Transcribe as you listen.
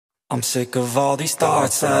I'm sick of all these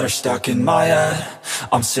thoughts that are stuck in my head.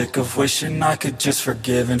 I'm sick of wishing I could just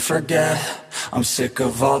forgive and forget. I'm sick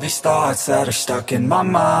of all these thoughts that are stuck in my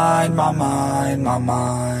mind, my mind, my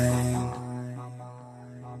mind.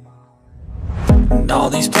 And all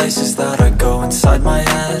these places that I go inside my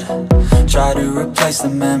head, try to replace the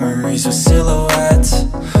memories with silhouettes,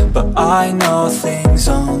 but I know things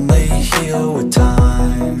only heal with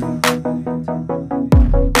time.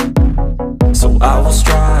 So I will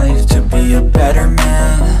strive to be a better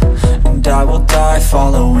man, and I will die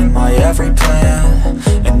following my every plan,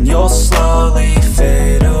 and you'll slowly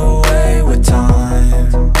fade away with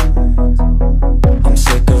time. I'm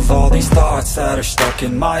sick of all these thoughts that are stuck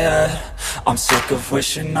in my head. I'm sick of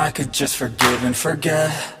wishing I could just forgive and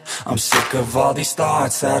forget. I'm sick of all these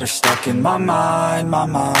thoughts that are stuck in my mind, my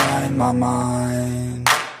mind, my mind.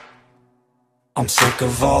 I'm sick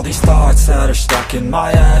of all these thoughts that are stuck in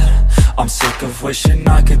my head. I'm sick of wishing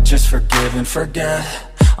I could just forgive and forget.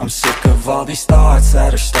 I'm sick of all these thoughts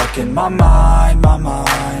that are stuck in my mind, my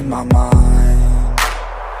mind, my mind.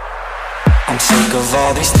 I'm sick of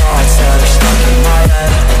all these thoughts that are stuck in my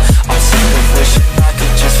head. I'm sick of wishing I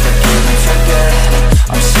could just forgive and forget.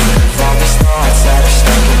 I'm sick of all these thoughts that are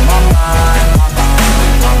stuck in my mind, my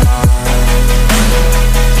mind, my mind.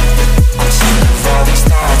 I'm sick of all these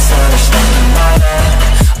thoughts that are stuck in my head.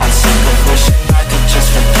 I'm sick of wishing I could just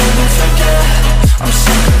forgive and forget. I'm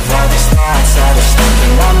sick of all these thoughts that are stuck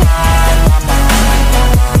in my mind, my mind, my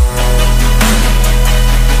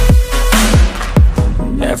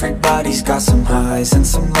mind. Everybody's got some highs and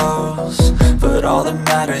some lows, but all that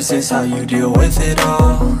matters is how you deal with it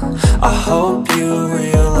all. I hope you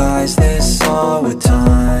realize this all with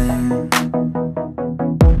time.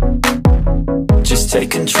 Just take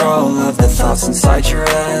control of the thoughts inside your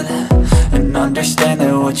head, and understand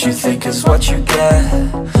that what you think is what you get.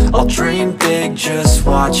 I'll dream big, just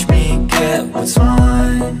watch me get what's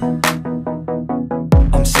mine.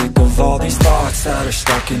 I'm sick of all these thoughts that are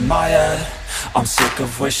stuck in my head. I'm sick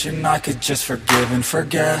of wishing I could just forgive and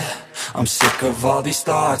forget. I'm sick of all these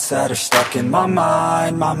thoughts that are stuck in my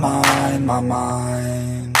mind, my mind, my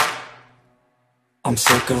mind. I'm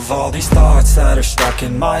sick of all these thoughts that are stuck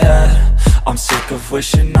in my head. I'm sick of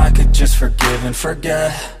wishing I could just forgive and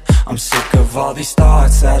forget. I'm sick of all these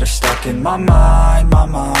thoughts that are stuck in my mind, my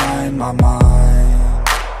mind, my mind.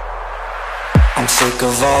 I'm sick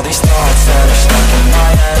of all these thoughts that are stuck in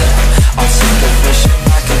my head. I'm sick of wishing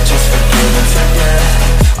I could just forgive and forget.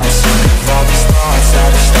 I'm sick of all these thoughts that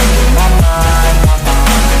are stuck in my mind, my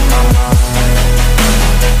mind, my mind.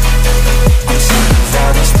 I'm sick of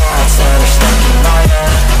all these thoughts that are stuck in my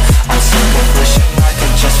head. I'm sick of wishing I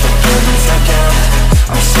could just forgive and forget.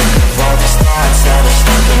 I'm sick of all these thoughts that are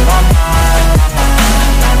stuck in my mind, my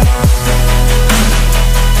mind, my mind.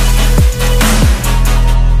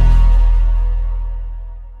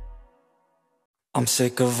 I'm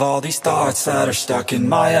sick of all these thoughts that are stuck in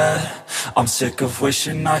my head. I'm sick of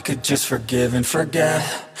wishing I could just forgive and forget.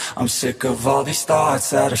 I'm sick of all these thoughts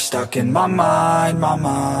that are stuck in my mind, my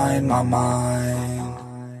mind, my mind.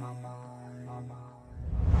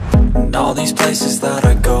 And all these places that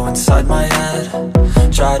I go inside my head,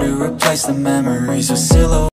 try to replace the memories with silhouettes.